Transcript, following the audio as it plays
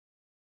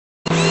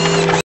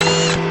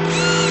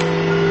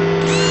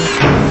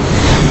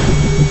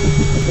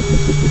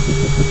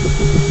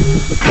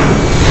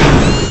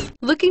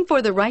Looking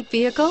for the right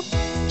vehicle?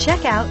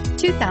 Check out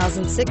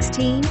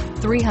 2016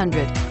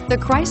 300. The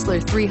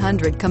Chrysler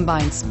 300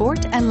 combines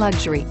sport and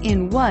luxury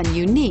in one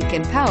unique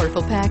and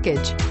powerful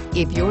package.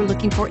 If you're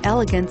looking for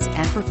elegance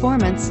and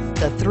performance,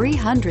 the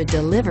 300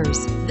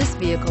 delivers. This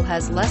vehicle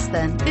has less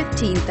than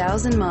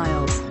 15,000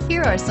 miles.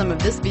 Here are some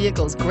of this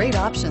vehicle's great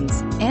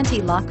options: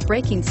 anti-lock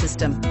braking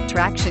system,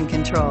 traction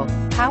control,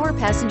 power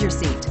passenger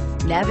seat,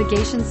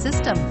 navigation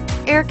system,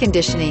 air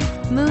conditioning,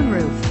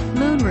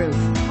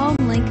 moonroof, home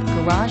link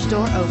garage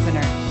door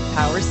opener,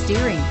 power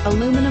steering,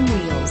 aluminum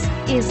wheels.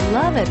 Is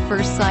love at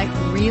first sight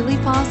really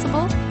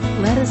possible?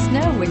 Let us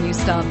know when you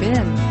stop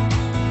in.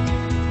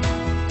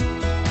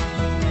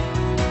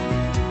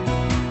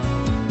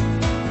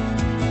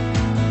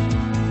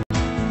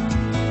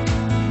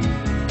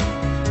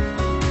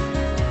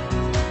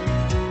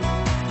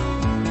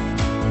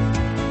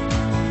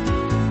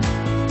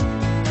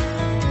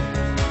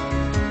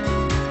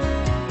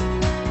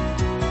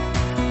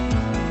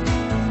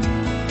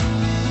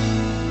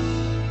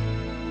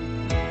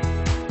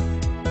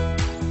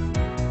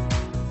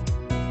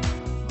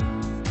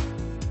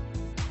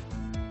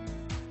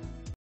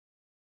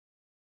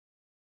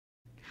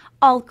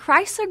 All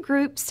Chrysler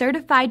Group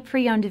certified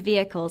pre-owned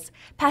vehicles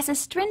pass a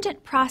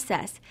stringent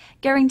process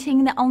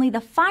guaranteeing that only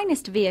the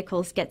finest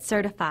vehicles get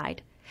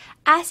certified.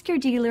 Ask your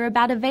dealer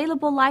about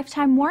available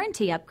lifetime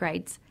warranty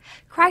upgrades.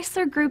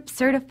 Chrysler Group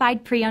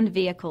certified pre-owned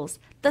vehicles,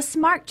 the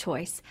smart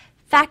choice,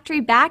 factory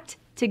backed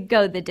to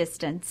go the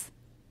distance.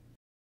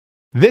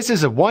 This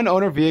is a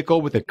one-owner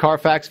vehicle with a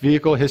Carfax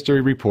Vehicle History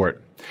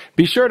Report.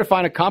 Be sure to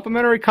find a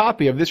complimentary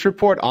copy of this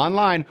report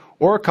online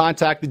or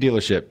contact the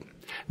dealership.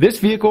 This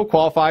vehicle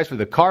qualifies for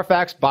the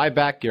Carfax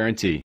Buyback Guarantee.